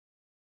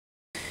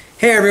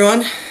Hey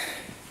everyone,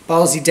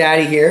 Ballsy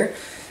Daddy here.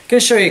 I'm going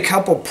to show you a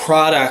couple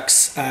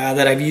products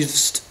that I've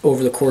used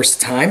over the course of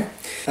time.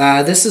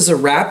 This is a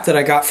wrap that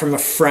I got from a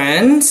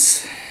friend.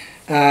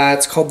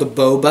 It's called the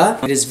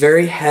Boba. It is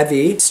very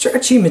heavy,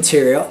 stretchy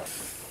material,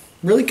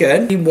 really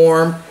good,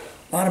 warm,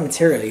 a lot of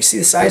material. You see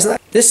the size of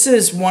that? This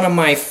is one of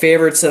my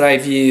favorites that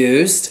I've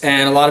used,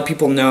 and a lot of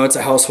people know it's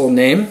a household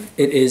name.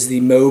 It is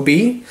the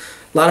Moby.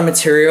 A lot of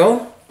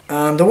material.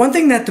 The one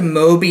thing that the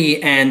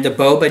Moby and the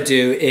Boba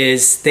do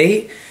is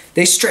they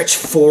stretch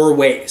 4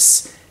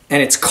 ways,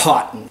 and it's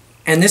cotton.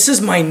 And this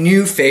is my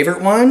new favorite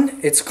one.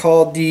 It's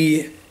called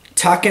the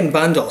Tuck and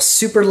Bundle.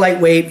 Super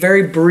lightweight,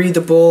 very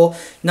breathable,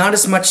 not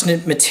as much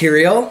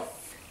material.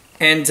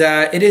 And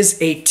it is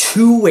a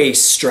 2-way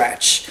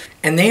stretch.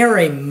 And they are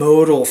a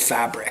modal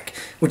fabric,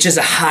 which is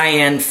a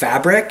high-end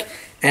fabric,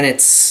 and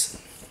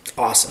it's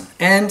awesome.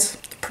 And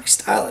pretty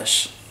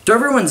stylish. So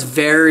everyone's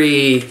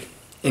very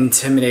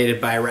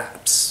intimidated by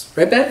wraps.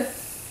 Right, babe?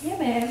 Yeah,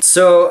 man.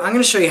 So I'm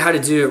going to show you how to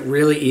do it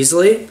really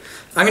easily.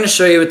 I'm going to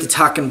show you with the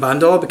Tuck and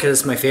Bundle because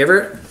it's my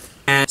favorite.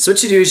 And so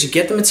what you do is you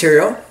get the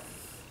material,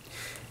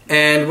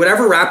 and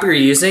whatever wrapper you're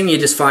using, you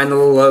just find the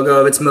little logo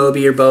of it's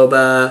Moby or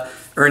Boba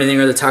or anything,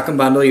 or the Tuck and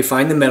Bundle. You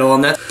find the middle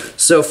on that.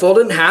 So fold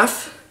it in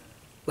half,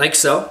 like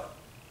so.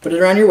 Put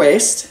it around your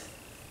waist,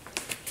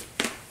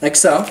 like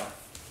so.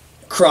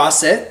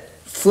 Cross it,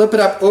 flip it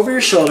up over your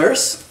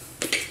shoulders.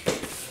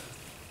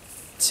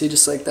 See,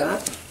 just like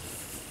that.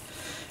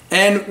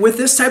 And with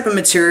this type of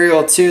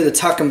material too, the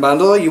Tuck and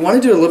Bundle, you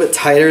want to do it a little bit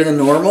tighter than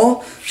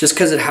normal, just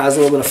because it has a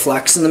little bit of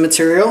flex in the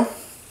material.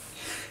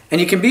 And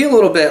you can be a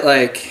little bit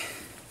like,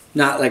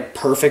 not like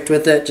perfect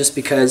with it, just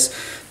because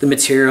the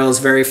material is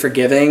very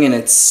forgiving, and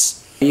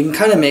you can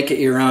kind of make it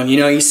your own. You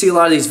know, you see a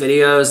lot of these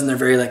videos and they're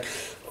very like,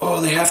 oh,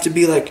 they have to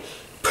be like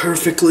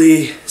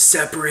perfectly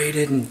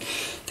separated and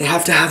they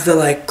have to have the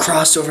like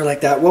crossover like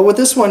that. Well, with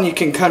this one, you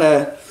can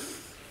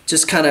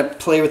just kind of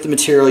play with the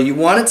material. You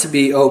want it to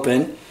be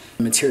open.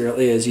 The material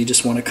is, you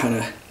just want to kind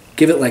of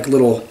give it like a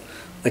little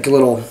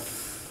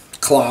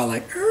claw,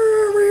 like,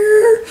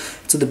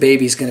 so the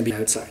baby's going to be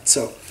outside.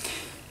 So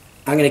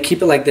I'm going to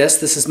keep it like this.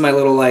 This is my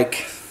little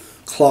like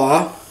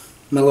claw,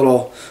 my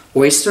little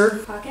oyster.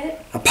 Pocket?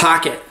 A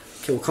pocket.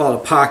 Okay, we'll call it a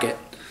pocket.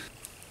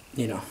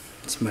 You know,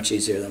 it's much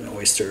easier than an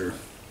oyster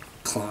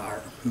claw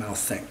or mouth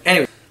thing.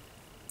 Anyway,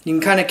 you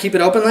can kind of keep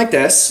it open like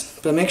this,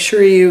 but make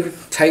sure you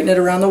tighten it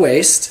around the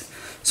waist.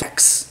 So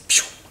X,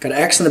 got an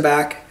X in the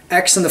back,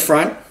 X in the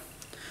front.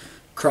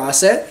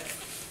 Cross it,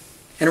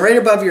 and right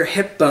above your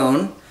hip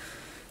bone,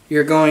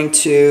 you're going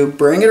to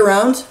bring it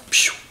around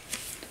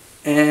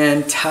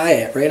and tie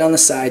it right on the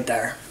side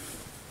there.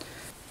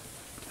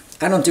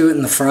 I don't do it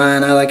in the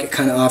front. I like it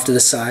kind of off to the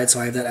side so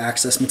I have that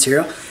access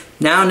material.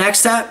 Now, next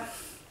step,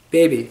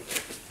 baby.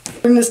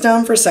 Bring this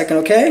down for a second,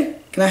 okay?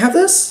 Can I have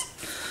this?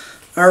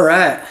 All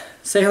right.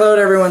 Say hello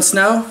to everyone,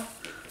 Snow.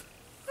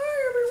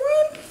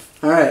 Hi, everyone.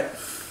 All right.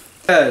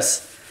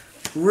 Guys,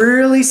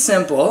 really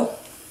simple.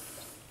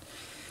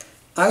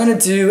 I'm going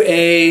to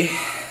do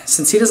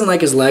since he doesn't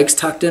like his legs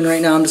tucked in right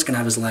now, I'm just going to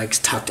have his legs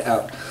tucked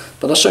out.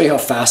 But I'll show you how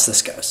fast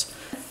this goes.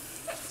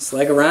 This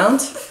leg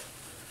around.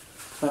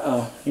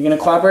 Uh-oh. You going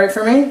to cooperate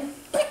for me?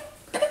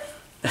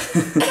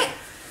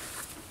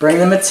 Bring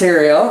the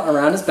material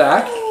around his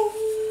back.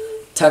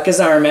 Tuck his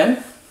arm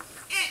in.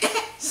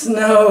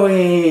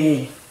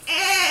 Snowy.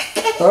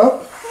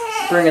 Oh.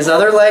 Bring his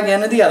other leg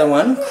into the other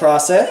one.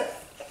 Cross it.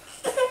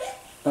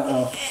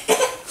 Uh-oh.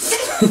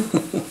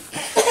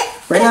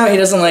 Right now he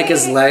doesn't like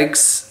his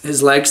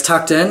legs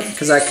tucked in,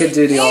 because I could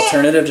do the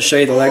alternative to show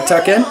you the leg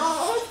tuck in.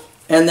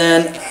 And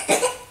then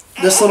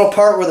this little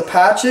part where the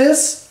patch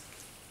is,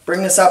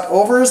 bring this up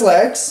over his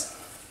legs.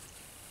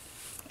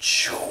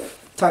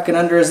 Tuck it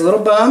under his little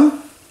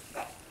bum.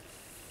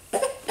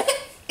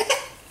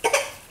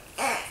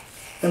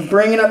 And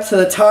bring it up to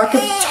the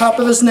top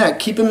of his neck.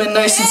 Keep him in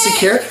nice and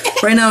secure.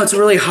 Right now it's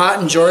really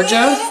hot in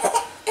Georgia.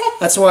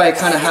 That's why I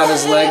kind of have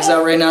his legs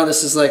out right now.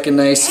 This is like a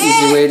nice,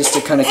 easy way just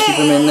to kind of keep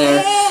him in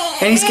there.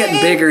 And he's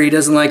getting bigger. He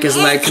doesn't like his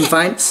leg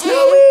confined.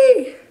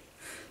 Snowy!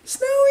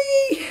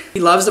 Snowy! He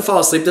loves to fall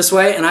asleep this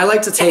way, and I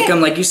like to take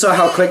him, like you saw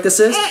how quick this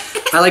is?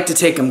 I like to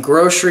take him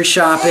grocery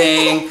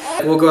shopping.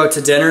 We'll go out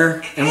to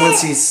dinner, and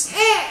once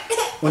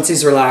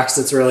he's relaxed,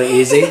 it's really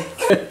easy.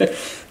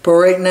 But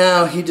right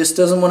now, he just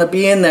doesn't want to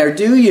be in there,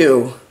 do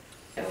you?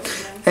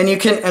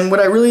 And what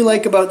I really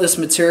like about this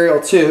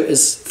material too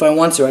is, if I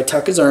want to, I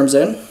tuck his arms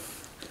in.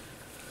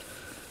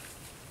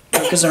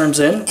 Tuck his arms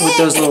in with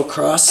those little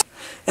cross.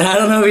 And I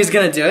don't know if he's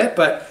going to do it,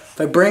 but if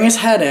I bring his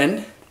head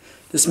in,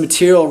 this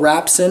material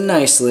wraps in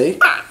nicely.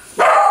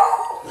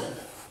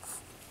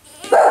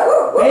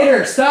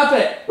 Vader, stop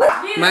it!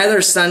 My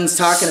other son's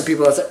talking to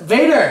people outside.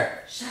 Vader!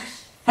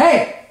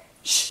 Hey!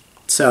 Shh.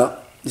 So,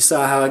 you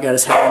saw how I got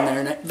his head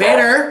in there.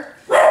 Vader!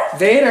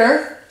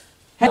 Vader!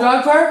 Hey,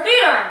 dog park?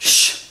 Vader!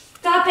 Shh!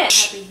 Stop it!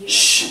 Shh!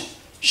 Shh!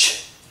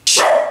 Shh!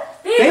 Shh!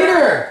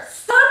 Vader!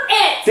 Stop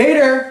it!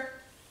 Vader!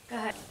 Go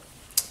ahead.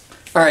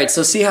 Alright,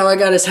 so see how I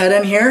got his head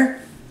in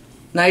here?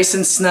 nice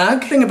and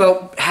snug. Thing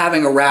about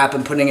having a wrap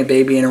and putting a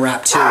baby in a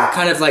wrap too,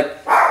 kind of like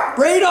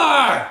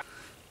radar.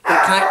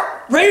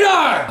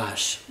 Radar.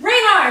 Gosh.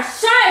 Radar,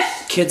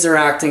 shush. Kids are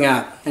acting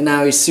up, and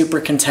now he's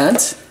super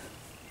content.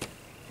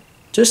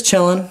 Just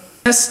chilling.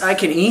 Yes, I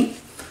can eat.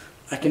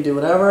 I can do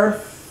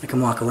whatever. I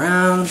can walk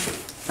around.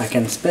 I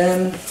can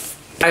spin.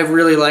 I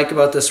really like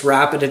about this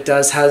wrap it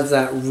does have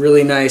that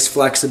really nice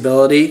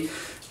flexibility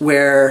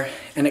where,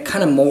 and it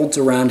kind of molds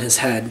around his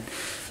head.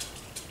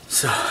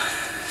 So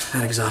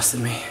that exhausted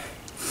me.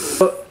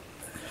 But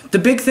the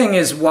big thing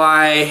is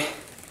why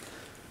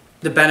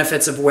the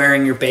benefits of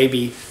wearing your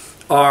baby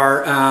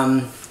are,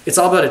 it's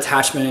all about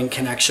attachment and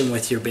connection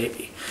with your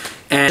baby.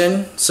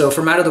 And so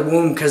from out of the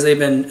womb, because they've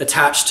been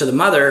attached to the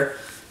mother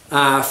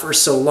for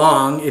so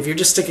long, if you're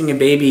just sticking a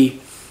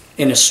baby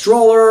in a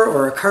stroller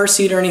or a car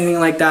seat or anything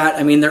like that,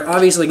 I mean, they're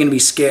obviously going to be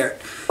scared.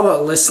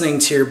 About listening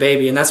to your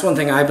baby, and that's one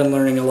thing I've been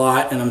learning a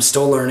lot, and I'm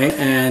still learning,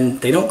 and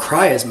they don't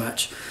cry as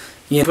much.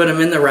 You put him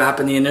in the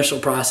wrap in the initial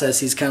process,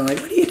 he's kind of like,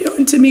 what are you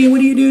doing to me?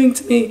 What are you doing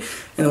to me?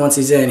 And once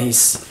he's in,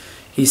 he's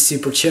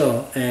super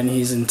chill, and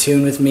he's in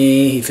tune with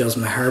me, he feels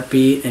my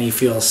heartbeat, and he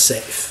feels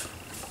safe.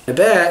 I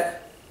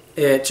bet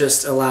it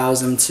just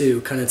allows him to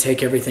kind of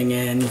take everything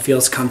in, he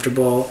feels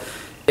comfortable.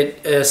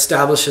 It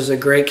establishes a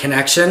great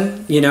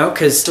connection, you know,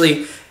 because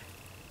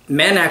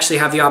men actually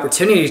have the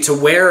opportunity to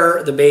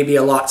wear the baby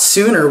a lot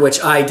sooner,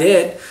 which I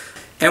did.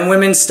 And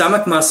women's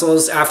stomach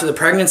muscles after the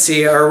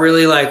pregnancy are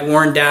really like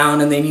worn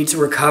down and they need to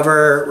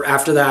recover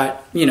after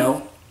that, you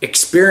know,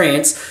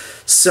 experience.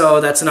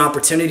 So that's an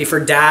opportunity for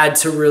dad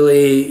to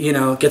really, you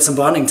know, get some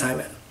bonding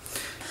time in.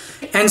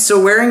 And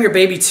so wearing your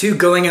baby too,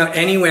 going out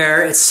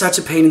anywhere, it's such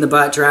a pain in the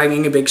butt,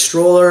 dragging a big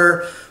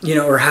stroller, you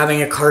know, or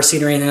having a car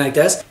seat or anything like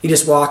this. You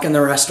just walk in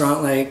the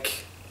restaurant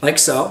like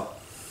so.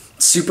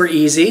 Super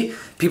easy.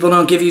 People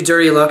don't give you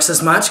dirty looks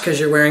as much because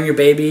you're wearing your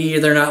baby.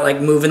 They're not like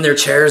moving their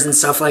chairs and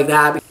stuff like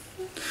that.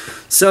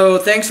 So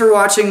thanks for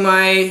watching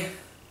my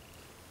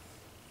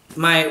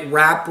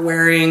wrap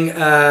wearing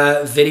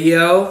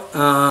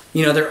video.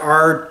 You know, there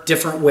are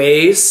different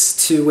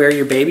ways to wear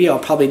your baby. I'll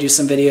probably do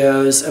some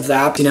videos of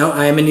that. You know,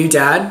 I am a new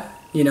dad.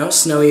 You know,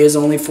 Snowy is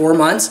only 4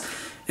 months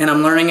and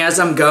I'm learning as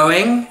I'm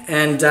going,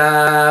 and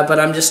but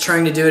I'm just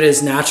trying to do it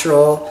as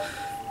natural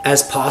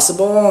as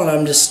possible, and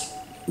I'm just,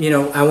 you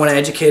know, I want to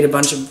educate a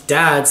bunch of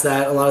dads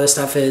that a lot of this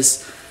stuff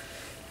is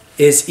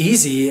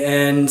easy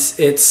and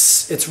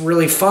it's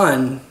really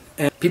fun.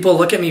 And people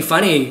look at me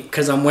funny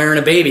because I'm wearing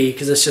a baby,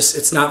 because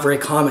it's not very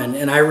common,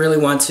 and I really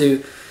want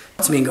to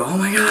me and go, oh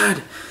my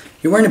God,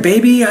 you're wearing a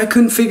baby? I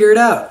couldn't figure it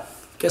out.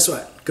 Guess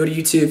what? Go to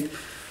YouTube.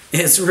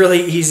 It's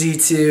really easy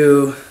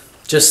to,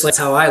 just like, that's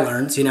how I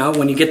learned, you know,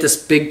 when you get this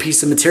big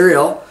piece of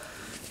material,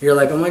 you're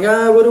like, oh my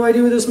God, what do I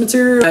do with this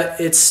material?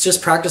 It's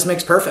just practice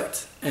makes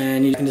perfect.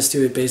 And you can just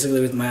do it basically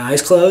with my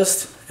eyes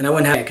closed. And I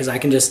wouldn't have it because I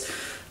can just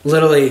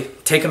literally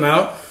take him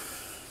out.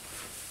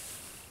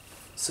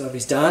 So if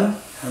he's done,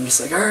 I'm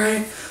just like, all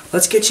right,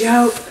 let's get you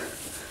out.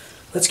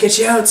 Let's get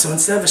you out. So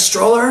instead of a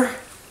stroller,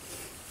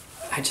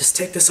 I just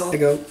take this all. I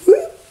go,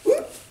 whoop,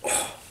 whoop.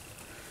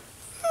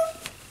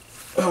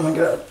 Oh my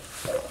God.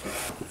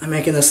 I'm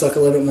making this look a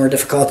little bit more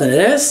difficult than it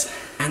is.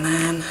 And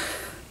then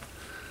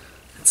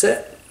that's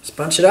it. Just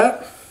bunch it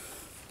up.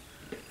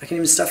 I can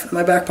even stuff it in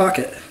my back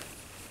pocket.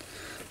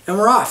 And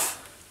we're off.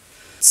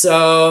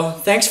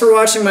 So thanks for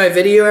watching my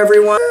video,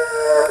 everyone.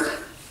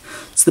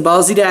 It's the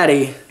Ballsy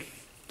Daddy.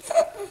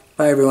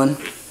 Bye, everyone.